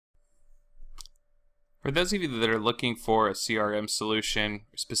For those of you that are looking for a CRM solution,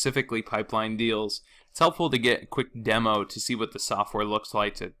 specifically Pipeline Deals, it's helpful to get a quick demo to see what the software looks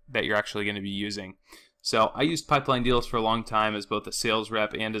like that you're actually going to be using. So I used Pipeline Deals for a long time as both a sales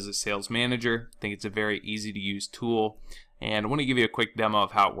rep and as a sales manager. I think it's a very easy to use tool, and I want to give you a quick demo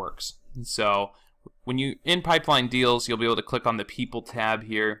of how it works. So when you in Pipeline Deals, you'll be able to click on the People tab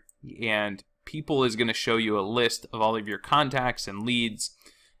here, and People is going to show you a list of all of your contacts and leads.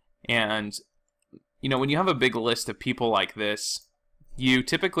 And you know, when you have a big list of people like this, you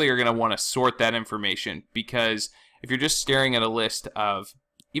typically are going to want to sort that information, because if you're just staring at a list of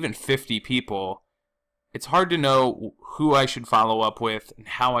even 50 people, it's hard to know who I should follow up with and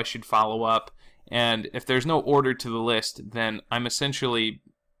how I should follow up. And if there's no order to the list, then I'm essentially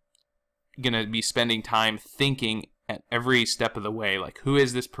going to be spending time thinking at every step of the way, like, who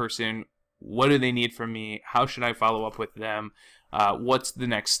is this person? What do they need from me? How should I follow up with them? What's the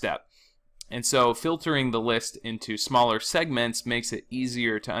next step? And so filtering the list into smaller segments makes it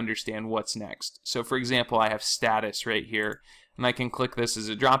easier to understand what's next. So for example, I have status right here, and I can click this as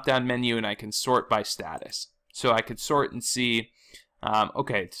a drop-down menu and I can sort by status. So I could sort and see,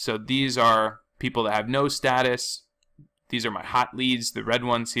 okay, so these are people that have no status. These are my hot leads, the red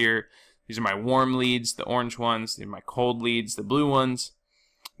ones here. These are my warm leads, the orange ones. These are my cold leads, the blue ones.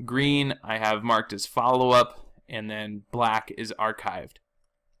 Green I have marked as follow-up, and then black is archived.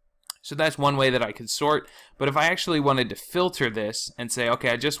 So that's one way that I could sort. But if I actually wanted to filter this and say,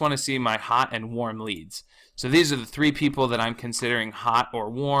 okay, I just want to see my hot and warm leads. So these are the 3 people that I'm considering hot or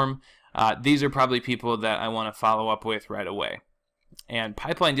warm. These are probably people that I want to follow up with right away. And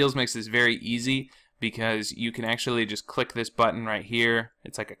Pipeline Deals makes this very easy, because you can actually just click this button right here.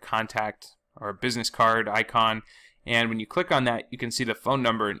 It's like a contact or a business card icon. And when you click on that, you can see the phone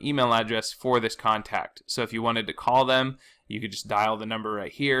number and email address for this contact. So if you wanted to call them, you could just dial the number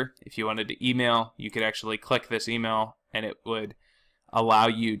right here. If you wanted to email, you could actually click this email, and it would allow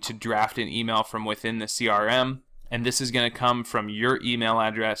you to draft an email from within the CRM. And this is going to come from your email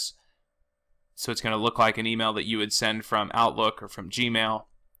address. So it's going to look like an email that you would send from Outlook or from Gmail.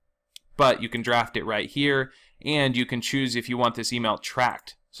 But you can draft it right here, and you can choose if you want this email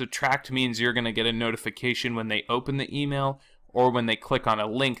tracked. So tracked means you're going to get a notification when they open the email or when they click on a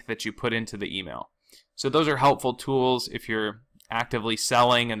link that you put into the email. So those are helpful tools if you're actively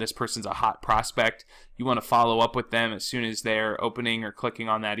selling and this person's a hot prospect. You want to follow up with them as soon as they're opening or clicking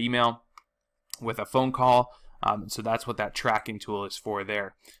on that email with a phone call. So that's what that tracking tool is for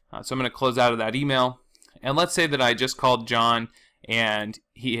there. So I'm going to close out of that email. And let's say that I just called John and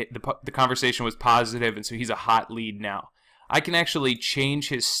the conversation was positive, and so he's a hot lead now. I can actually change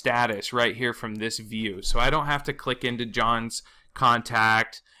his status right here from this view. So I don't have to click into John's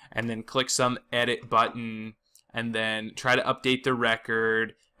contact and then click some edit button and then try to update the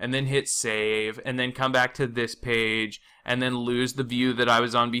record and then hit save and then come back to this page and then lose the view that I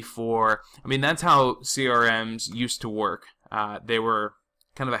was on before. I mean, that's how CRMs used to work. They were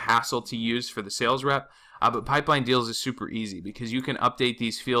kind of a hassle to use for the sales rep, but Pipeline Deals is super easy because you can update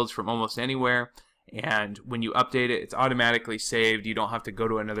these fields from almost anywhere. And when you update it, it's automatically saved. You don't have to go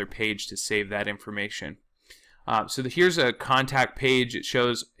to another page to save that information. So here's a contact page. It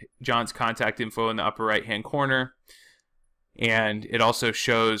shows John's contact info in the upper right-hand corner. And it also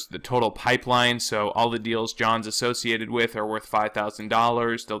shows the total pipeline. So all the deals John's associated with are worth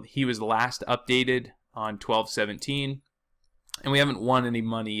 $5,000. He was last updated on 12/17. And we haven't won any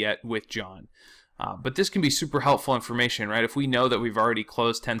money yet with John. But this can be super helpful information, right? If we know that we've already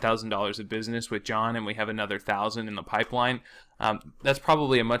closed $10,000 of business with John and we have another 1,000 in the pipeline, that's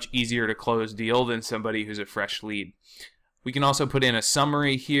probably a much easier to close deal than somebody who's a fresh lead. We can also put in a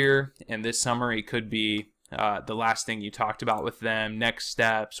summary here, and this summary could be the last thing you talked about with them, next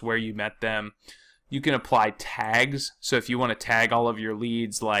steps, where you met them. You can apply tags. So if you want to tag all of your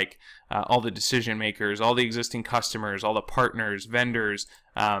leads, like all the decision makers, all the existing customers, all the partners, vendors,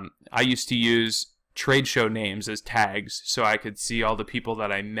 I used to use trade show names as tags so I could see all the people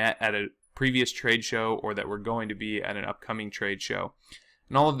that I met at a previous trade show or that were going to be at an upcoming trade show.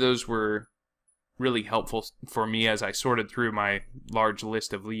 And all of those were really helpful for me as I sorted through my large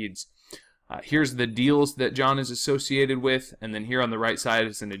list of leads. Here's the deals that John is associated with, and then here on the right side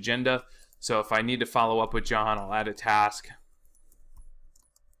is an agenda. So if I need to follow up with John, I'll add a task.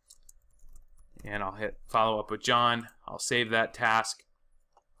 And I'll hit follow up with John. I'll save that task.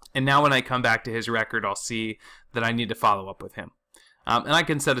 And now when I come back to his record, I'll see that I need to follow up with him. And I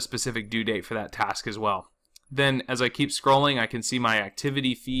can set a specific due date for that task as well. Then as I keep scrolling, I can see my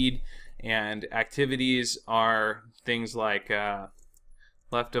activity feed. And activities are things like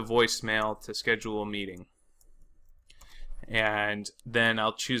left a voicemail to schedule a meeting. and then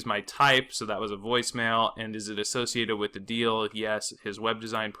I'll choose my type. So that was a voicemail, and is it associated with the deal? Yes, his web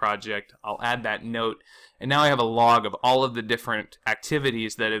design project. I'll add that note, and now I have a log of all of the different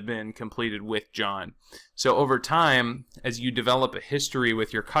activities that have been completed with John. So over time, as you develop a history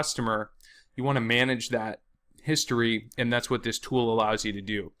with your customer, you want to manage that history, and that's what this tool allows you to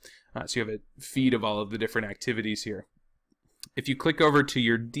do. So you have a feed of all of the different activities here. If you click over to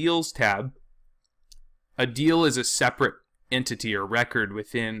your Deals tab, a deal is a separate entity or record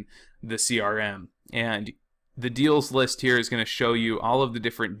within the CRM, and the deals list here is going to show you all of the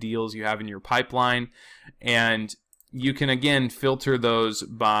different deals you have in your pipeline, and you can again filter those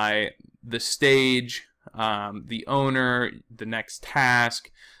by the stage, the owner, the next task,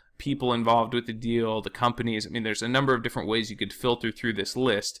 people involved with the deal, the companies. I mean, there's a number of different ways you could filter through this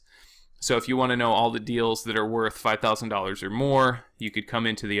list. So if you want to know all the deals that are worth $5,000 or more, you could come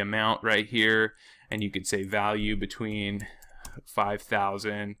into the amount right here, and you could say value between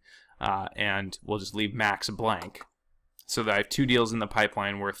 5,000, and we'll just leave max blank, so that I have 2 deals in the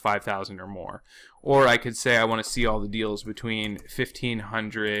pipeline worth 5,000 or more. Or I could say I want to see all the deals between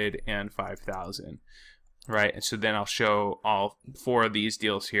 1,500 and 5,000, right? And so then I'll show all 4 of these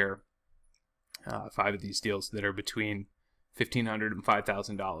deals here, 5 of these deals that are between $1,500 and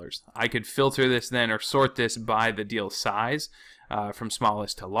 $5,000. I could filter this then, or sort this by the deal size, from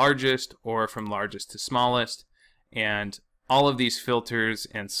smallest to largest, or from largest to smallest. And all of these filters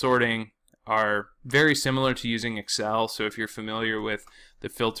and sorting are very similar to using Excel. So if you're familiar with the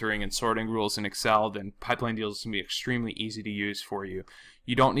filtering and sorting rules in Excel, then Pipeline Deals is going to be extremely easy to use for you.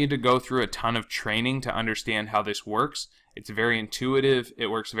 You don't need to go through a ton of training to understand how this works. It's very intuitive. It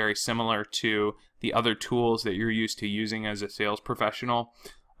works very similar to the other tools that you're used to using as a sales professional.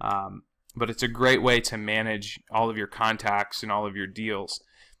 But it's a great way to manage all of your contacts and all of your deals.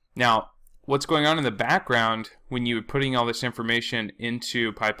 Now, what's going on in the background when you're putting all this information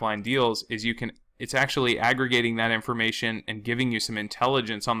into Pipeline Deals is it's actually aggregating that information and giving you some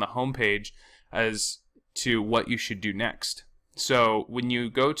intelligence on the homepage as to what you should do next. So when you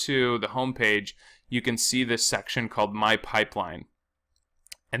go to the homepage, you can see this section called My Pipeline.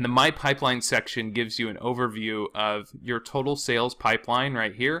 And the My Pipeline section gives you an overview of your total sales pipeline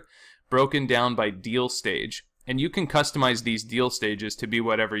right here, broken down by deal stage. And you can customize these deal stages to be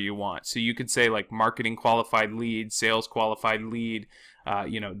whatever you want. So you could say like marketing qualified lead, sales qualified lead,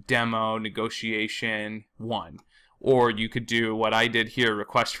 demo, negotiation 1. Or you could do what I did here,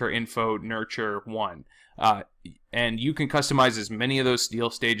 request for info, nurture 1. And you can customize as many of those deal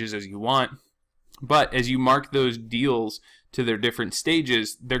stages as you want. But as you mark those deals to their different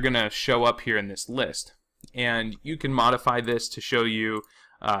stages, they're going to show up here in this list. And you can modify this to show you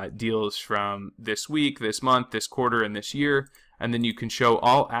deals from this week, this month, this quarter, and this year. And then you can show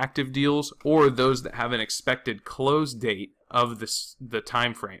all active deals or those that have an expected close date of the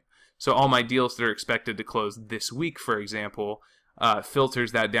time frame. So all my deals that are expected to close this week, for example,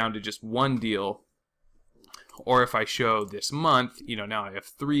 filters that down to just 1 deal. Or if I show this month, now I have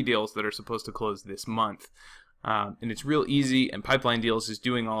 3 deals that are supposed to close this month. And it's real easy, and Pipeline Deals is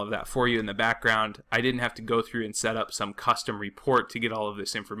doing all of that for you in the background. I didn't have to go through and set up some custom report to get all of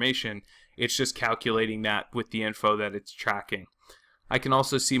this information. It's just calculating that with the info that it's tracking. I can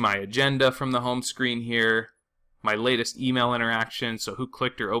also see my agenda from the home screen here, my latest email interaction, so who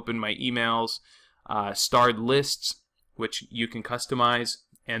clicked or opened my emails, starred lists, which you can customize,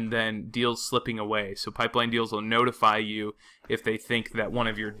 and then deals slipping away. So Pipeline Deals will notify you if they think that one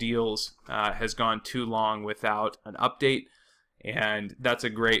of your deals has gone too long without an update. And that's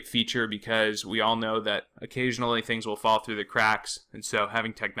a great feature because we all know that occasionally things will fall through the cracks. And so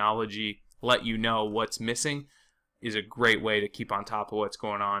having technology let you know what's missing is a great way to keep on top of what's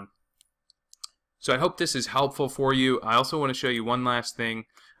going on. So I hope this is helpful for you. I also want to show you one last thing,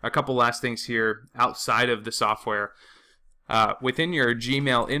 a couple last things here outside of the software. Within your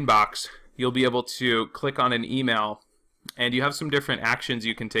Gmail inbox, you'll be able to click on an email, and you have some different actions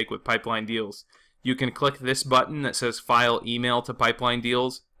you can take with Pipeline Deals. You can click this button that says File Email to Pipeline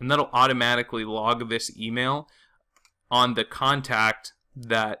Deals, and that'll automatically log this email on the contact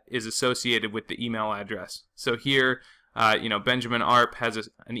that is associated with the email address. So here, Benjamin Arp has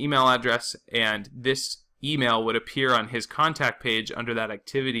an email address, and this email would appear on his contact page under that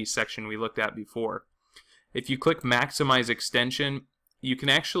activities section we looked at before. If you click Maximize Extension, you can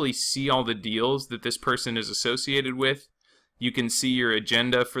actually see all the deals that this person is associated with. You can see your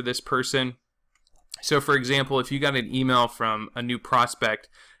agenda for this person. So for example, if you got an email from a new prospect,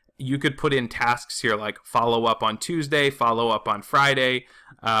 you could put in tasks here like follow up on Tuesday, follow up on Friday,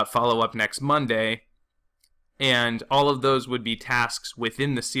 follow up next Monday. And all of those would be tasks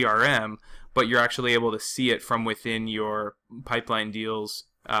within the CRM, but you're actually able to see it from within your Pipeline Deals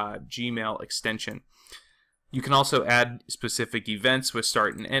Gmail extension. You can also add specific events with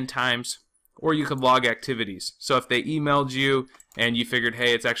start and end times, or you could log activities. So if they emailed you and you figured,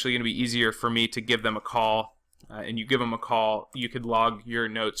 hey, it's actually going to be easier for me to give them a call, and you give them a call, you could log your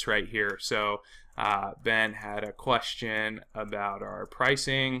notes right here. So Ben had a question about our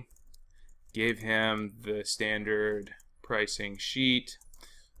pricing, gave him the standard pricing sheet.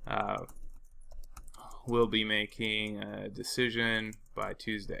 We'll be making a decision by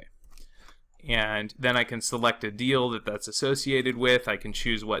Tuesday. And then I can select a deal that's associated with. I can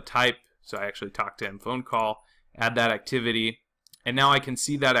choose what type. So I actually talked to him phone call, add that activity. And now I can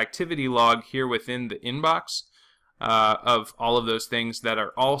see that activity log here within the inbox of all of those things that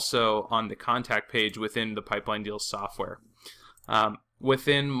are also on the contact page within the Pipeline Deals software.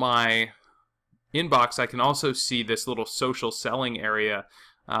 Within my inbox, I can also see this little social selling area.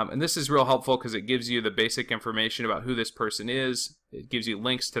 And this is real helpful because it gives you the basic information about who this person is. It gives you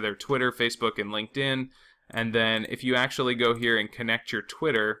links to their Twitter, Facebook, and LinkedIn. And then if you actually go here and connect your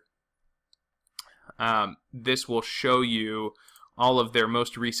Twitter, this will show you all of their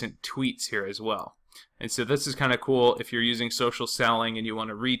most recent tweets here as well. And so this is kind of cool if you're using social selling and you want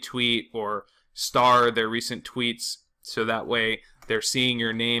to retweet or star their recent tweets, so that way they're seeing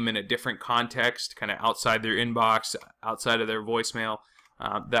your name in a different context, kind of outside their inbox, outside of their voicemail.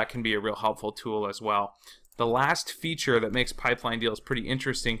 That can be a real helpful tool as well. The last feature that makes Pipeline Deals pretty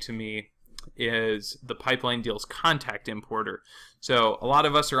interesting to me is the Pipeline Deals contact importer. So a lot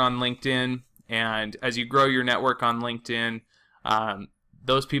of us are on LinkedIn, and as you grow your network on LinkedIn,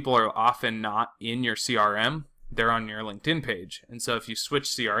 those people are often not in your CRM. They're on your LinkedIn page. And so if you switch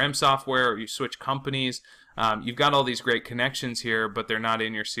CRM software or you switch companies, you've got all these great connections here, but they're not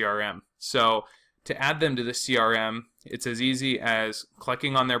in your CRM. So to add them to the CRM, it's as easy as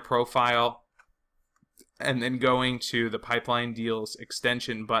clicking on their profile and then going to the Pipeline Deals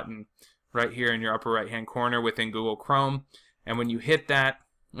extension button right here in your upper right hand corner within Google Chrome. And when you hit that,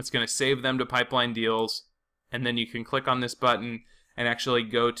 it's going to save them to Pipeline Deals, and then you can click on this button and actually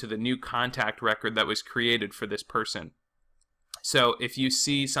go to the new contact record that was created for this person. So if you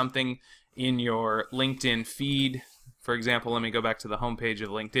see something in your LinkedIn feed, for example, let me go back to the home page of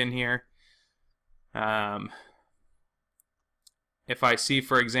LinkedIn here. If I see,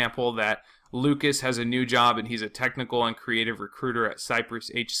 for example, that Lucas has a new job and he's a technical and creative recruiter at Cypress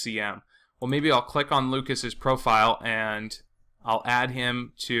HCM, well, maybe I'll click on Lucas's profile and I'll add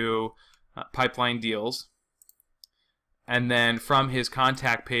him to Pipeline Deals. And then from his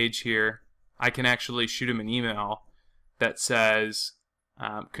contact page here, I can actually shoot him an email that says,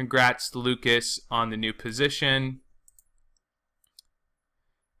 congrats, Lucas, on the new position.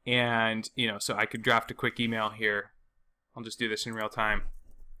 And, so I could draft a quick email here. I'll just do this in real time.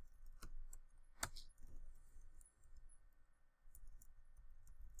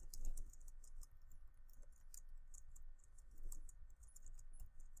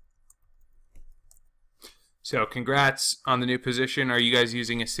 So congrats on the new position. Are you guys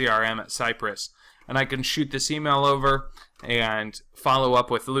using a CRM at Cypress? And I can shoot this email over and follow up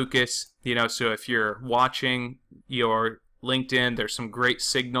with Lucas. So if you're watching your LinkedIn, there's some great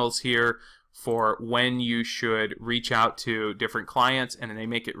signals here for when you should reach out to different clients, and they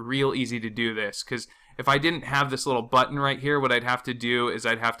make it real easy to do this. Because if I didn't have this little button right here, what I'd have to do is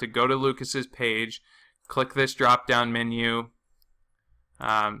I'd have to go to Lucas's page, click this drop-down menu.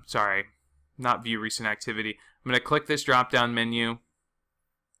 Sorry, not view recent activity. I'm going to click this drop-down menu.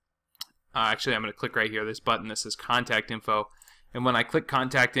 Actually, I'm going to click right here, this button that says contact info. And when I click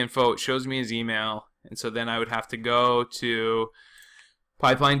contact info, it shows me his email. And so then I would have to go to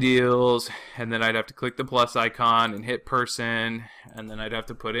Pipeline Deals, and then I'd have to click the plus icon and hit person, and then I'd have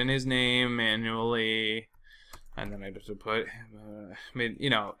to put in his name manually, and then I'd have to put,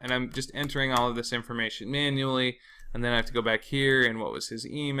 and I'm just entering all of this information manually, and then I have to go back here and what was his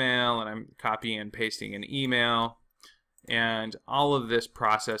email, and I'm copying and pasting an email, and all of this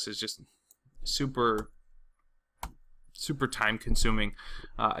process is just super time consuming.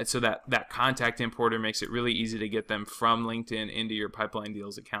 And so that contact importer makes it really easy to get them from LinkedIn into your Pipeline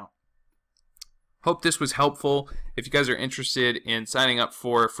Deals account. Hope this was helpful. If you guys are interested in signing up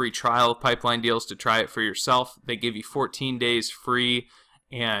for a free trial of Pipeline Deals to try it for yourself, they give you 14 days free,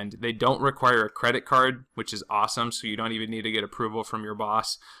 and they don't require a credit card, which is awesome, so you don't even need to get approval from your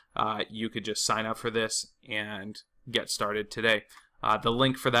boss. You could just sign up for this and get started today. The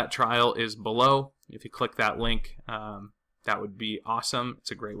link for that trial is below. If you click that link, that would be awesome. It's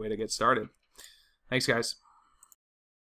a great way to get started. Thanks, guys.